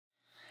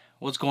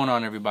What's going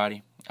on,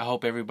 everybody? I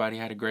hope everybody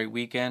had a great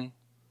weekend.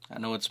 I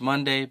know it's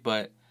Monday,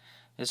 but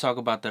let's talk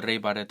about the Ray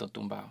Barretto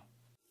Tumbao.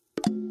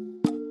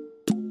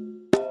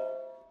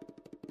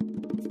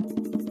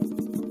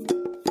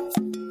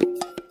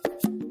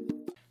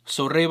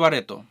 So Ray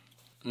Barretto.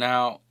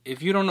 Now,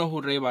 if you don't know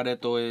who Ray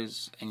Barretto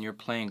is and you're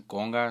playing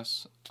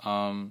congas,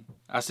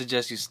 I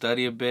suggest you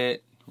study a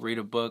bit, read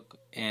a book,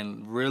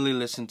 and really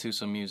listen to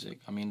some music.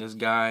 I mean, this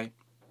guy,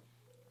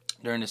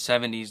 during the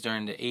 70s,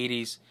 during the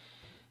 80s,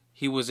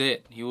 he was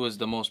it. He was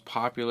the most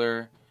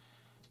popular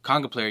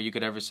conga player you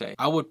could ever say.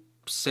 I would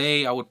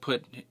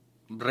put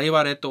Ray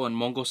Barretto and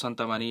Mongo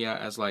Santamaria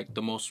as like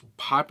the most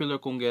popular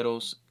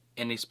congueros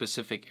in a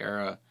specific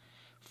era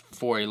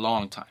for a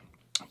long time.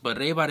 But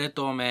Ray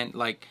Barretto, man,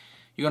 like,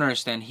 you gotta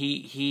understand,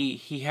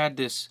 he had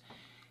this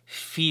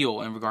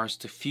feel in regards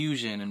to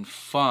fusion and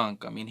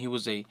funk. I mean, he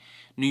was a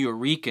New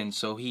Yorican,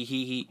 so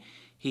he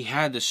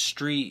had the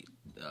street.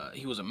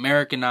 He was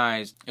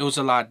Americanized. It was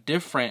a lot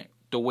different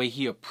the way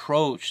he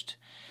approached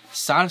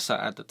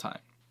salsa at the time.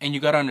 And you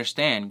gotta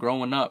understand,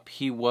 growing up,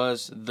 he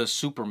was the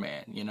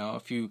Superman. You know,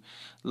 if you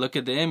look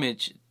at the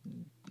image,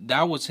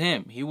 that was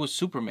him. He was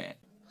Superman.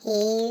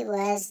 He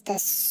was the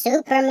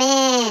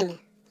Superman.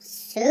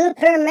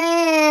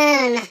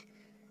 Superman.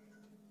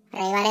 Ray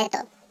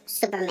Barretto,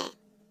 Superman.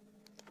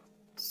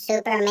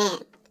 Superman.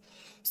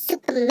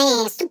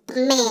 Superman,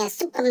 Superman,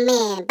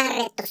 Superman.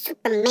 Barretto,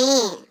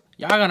 Superman.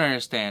 Y'all gotta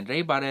understand,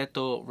 Ray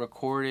Barretto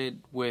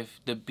recorded with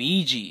the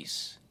Bee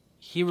Gees.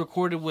 He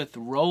recorded with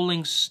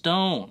Rolling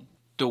Stone.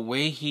 The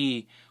way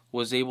he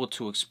was able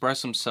to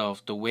express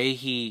himself, the way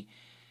he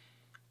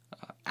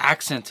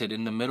accented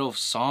in the middle of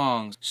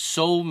songs.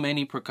 So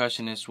many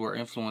percussionists were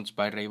influenced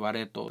by Ray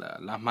Barretto.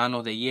 Las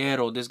Manos de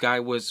Hierro. This guy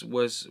was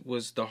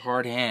the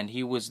hard hand.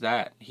 He was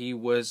that. He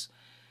was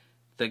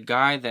the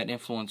guy that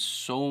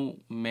influenced so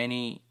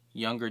many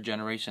younger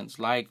generations,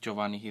 like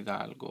Giovanni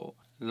Hidalgo,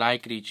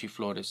 like Richie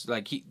Flores.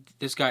 Like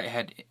this guy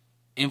had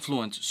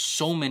influenced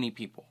so many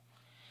people.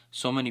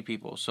 So many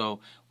people.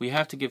 So we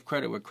have to give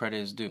credit where credit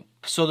is due.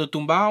 So the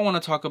tumbao I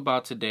want to talk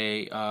about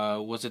today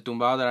was a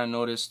tumbao that I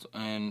noticed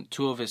in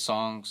two of his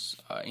songs,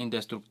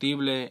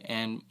 Indestructible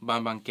and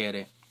Ban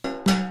Quere.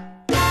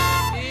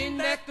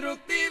 Indestructible.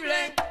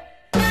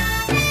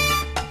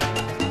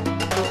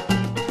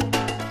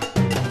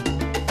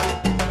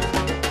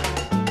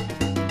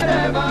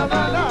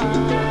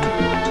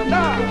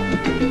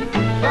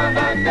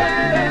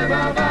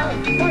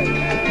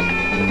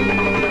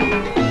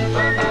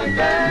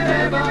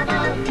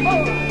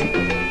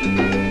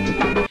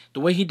 The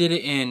way he did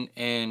it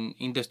in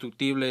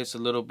Indestructible is a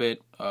little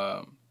bit,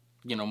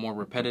 more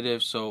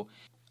repetitive. So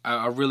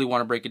I really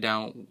want to break it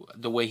down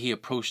the way he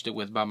approached it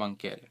with Ban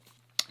Quere.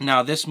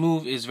 Now, this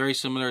move is very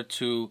similar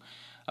to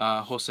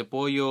Jose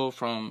Pollo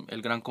from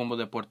El Gran Combo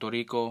de Puerto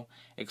Rico,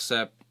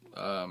 except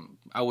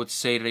I would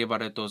say Ray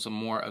Barretto is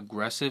more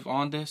aggressive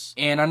on this.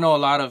 And I know a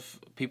lot of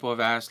people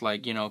have asked,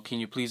 like, can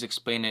you please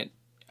explain it,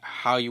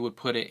 how you would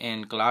put it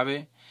in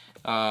clave?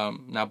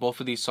 Now both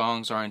of these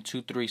songs are in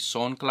 2/3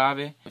 son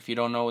clave. If you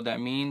don't know what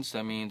that means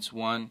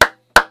one.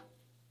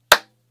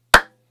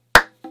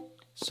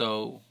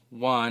 So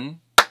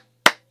 1.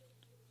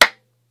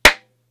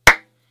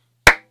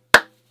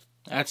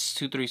 That's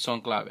 2/3 son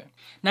clave.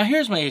 Now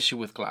here's my issue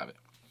with clave.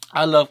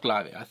 I love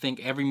clave. I think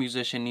every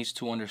musician needs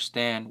to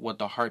understand what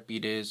the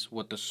heartbeat is,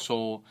 what the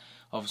soul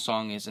of a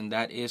song is, and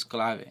that is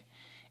clave.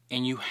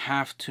 And you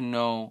have to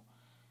know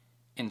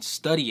and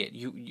study it.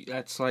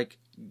 That's like,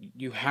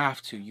 you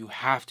have to. You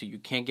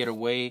can't get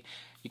away.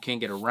 You can't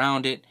get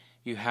around it.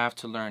 You have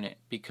to learn it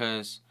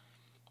because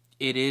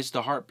it is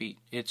the heartbeat.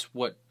 It's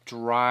what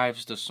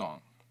drives the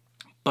song.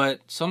 But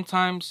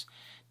sometimes,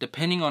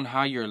 depending on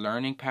how your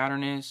learning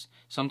pattern is,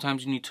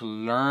 sometimes you need to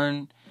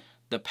learn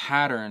the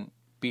pattern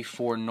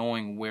before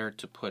knowing where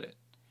to put it.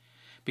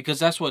 Because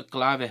that's what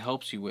clave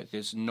helps you with,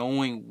 is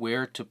knowing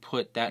where to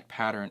put that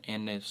pattern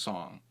in the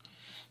song.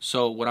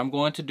 So what I'm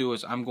going to do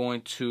is I'm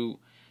going to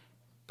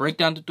break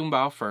down the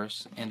tumbao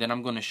first, and then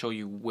I'm going to show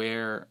you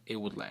where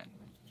it would land.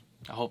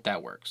 I hope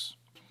that works.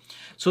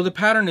 So the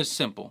pattern is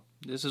simple.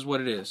 This is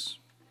what it is.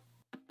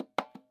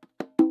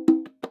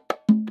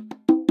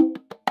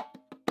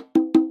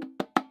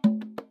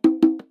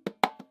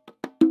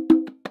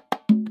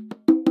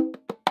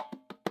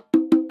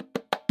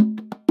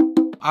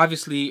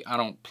 Obviously, I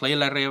don't play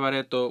like Ray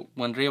Barretto.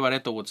 When Ray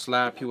Barretto would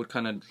slap, he would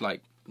kind of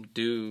like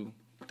do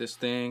this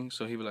thing.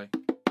 So he would like...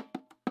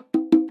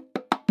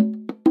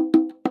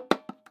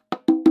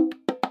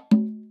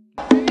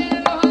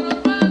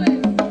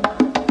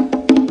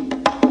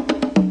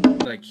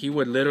 he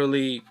would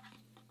literally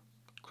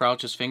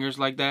crouch his fingers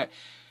like that,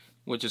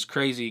 which is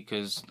crazy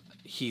because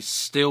he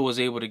still was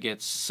able to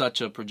get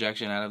such a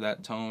projection out of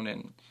that tone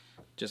and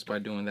just by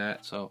doing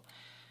that. So,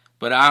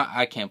 but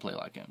I can't play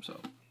like him.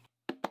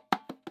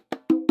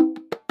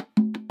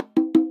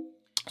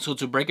 So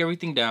to break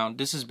everything down,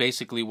 this is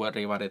basically what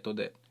Ray Barretto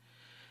did.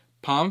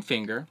 Palm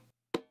finger,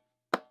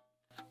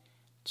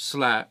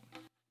 slap,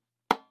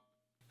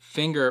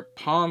 finger,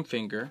 palm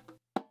finger,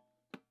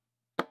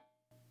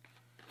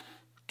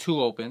 2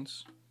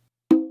 opens,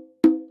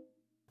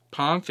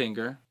 palm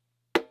finger,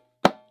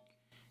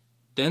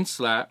 then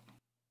slap.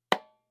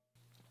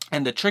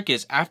 And the trick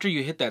is, after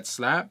you hit that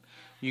slap,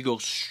 you go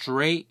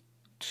straight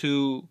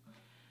to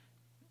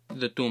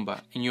the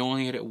tumba, and you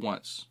only hit it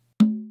once.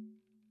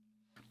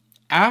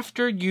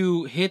 After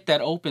you hit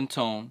that open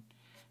tone,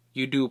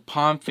 you do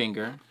palm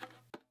finger,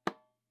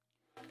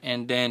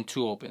 and then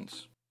 2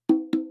 opens.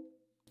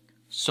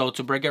 So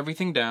to break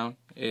everything down,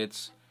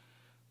 it's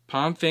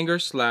palm finger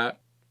slap,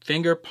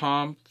 finger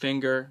palm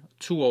finger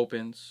 2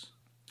 opens,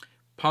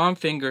 palm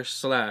finger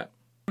slap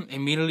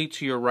immediately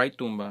to your right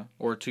tumba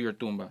or to your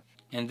tumba,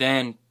 and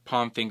then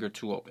palm finger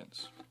 2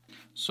 opens.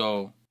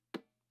 So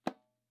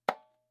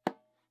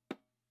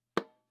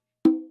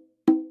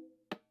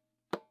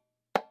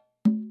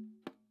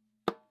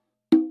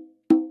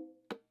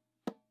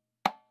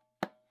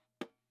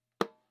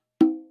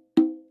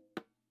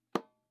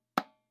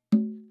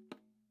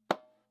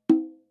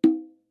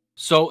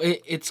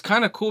it's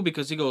kind of cool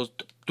because he goes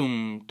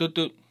dum dum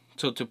dum.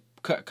 So to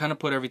kind of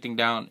put everything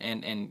down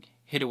and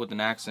hit it with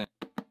an accent.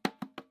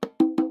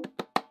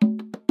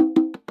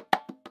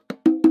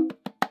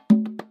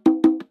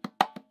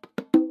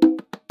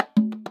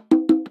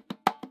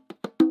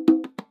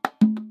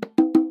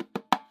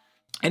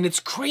 And it's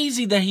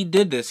crazy that he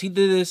did this. He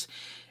did this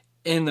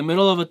in the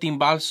middle of a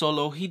timbal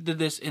solo. He did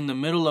this in the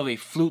middle of a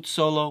flute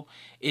solo.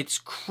 It's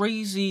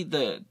crazy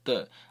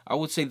I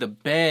would say the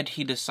bed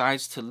he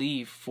decides to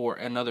leave for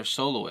another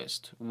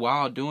soloist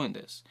while doing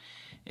this.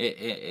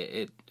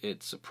 It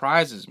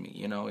surprises me,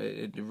 you know.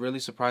 It really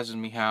surprises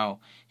me how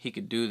he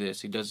could do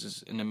this. He does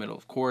this in the middle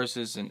of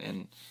choruses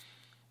and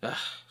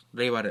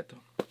Ray Barretto.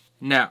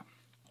 Now,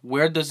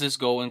 where does this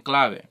go in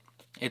clave?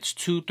 It's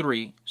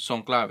 2-3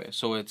 son clave.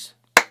 So it's,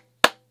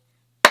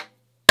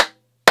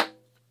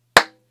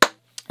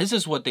 this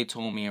is what they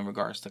told me in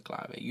regards to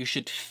clave. You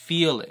should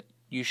feel it.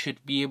 You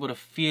should be able to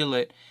feel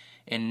it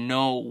and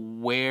know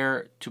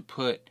where to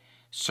put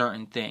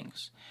certain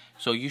things.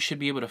 So you should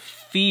be able to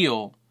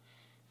feel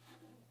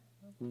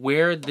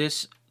where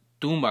this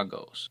tumba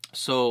goes.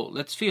 So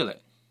let's feel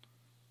it.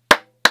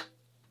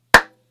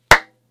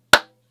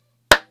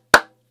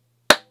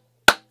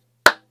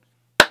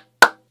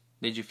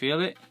 Did you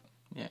feel it?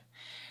 Yeah.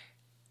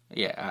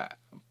 Yeah,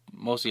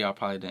 most of y'all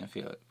probably didn't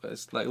feel it. But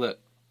it's like, look.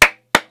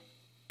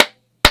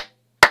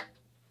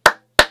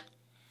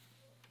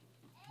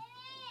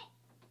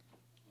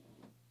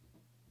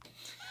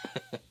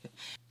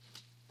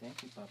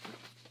 Thank you, Papi.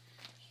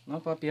 No,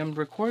 Papi, I'm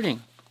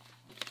recording.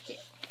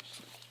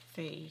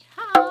 Say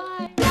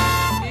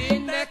hi.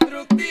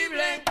 Indestructible.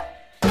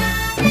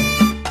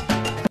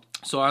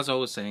 So as I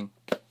was saying,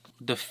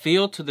 the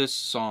feel to this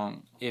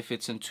song, if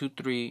it's in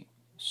 2-3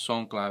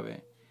 son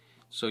clave,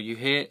 so you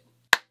hit.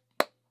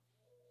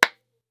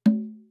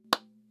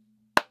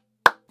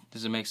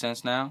 Does it make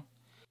sense now?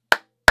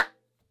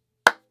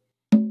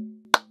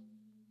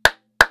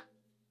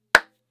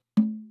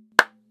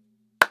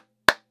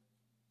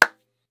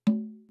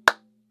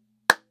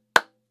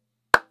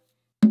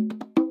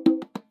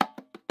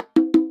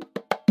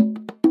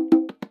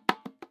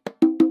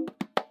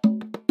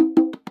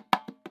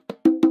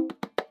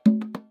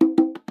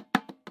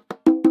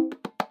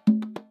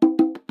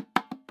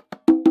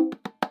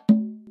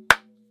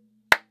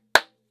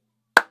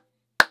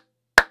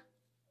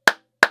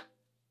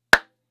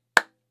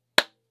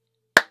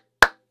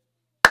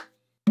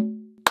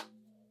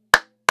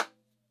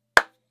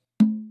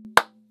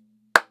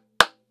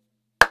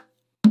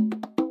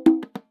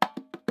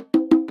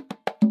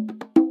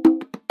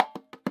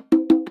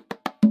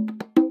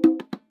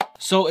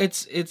 So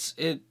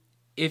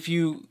if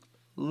you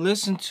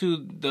listen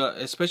to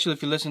especially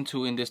if you listen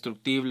to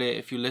Indestructible,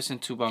 if you listen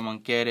to Ban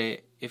Quere,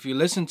 if you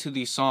listen to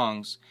these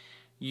songs,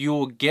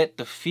 you'll get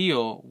the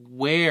feel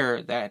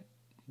where that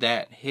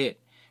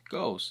hit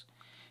goes.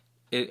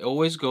 It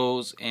always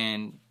goes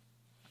in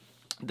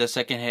the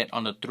second hit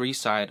on the 3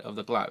 side of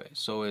the clave.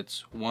 So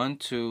it's 1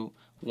 2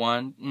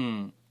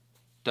 1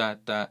 da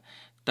da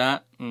da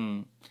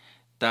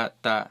da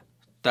da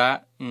da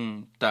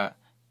da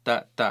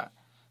da da.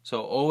 So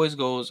it always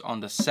goes on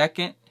the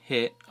second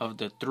hit of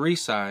the 3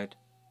 side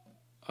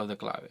of the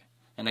clave.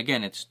 And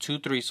again, it's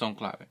 2-3 son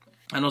clave.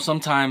 I know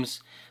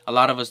sometimes a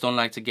lot of us don't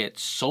like to get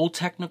so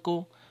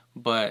technical,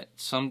 but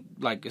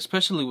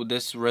especially with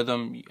this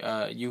rhythm,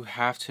 you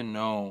have to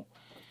know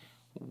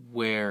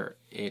where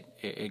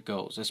it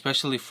goes,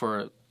 especially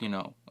for, you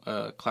know,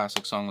 a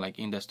classic song like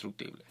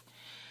Indestructible.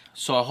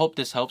 So I hope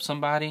this helps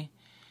somebody.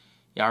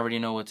 You already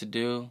know what to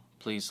do.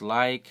 Please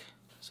like,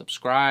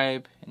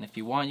 subscribe, and if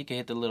you want, you can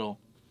hit the little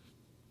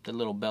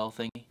bell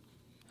thingy.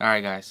 All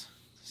right, guys.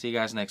 See you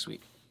guys next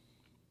week.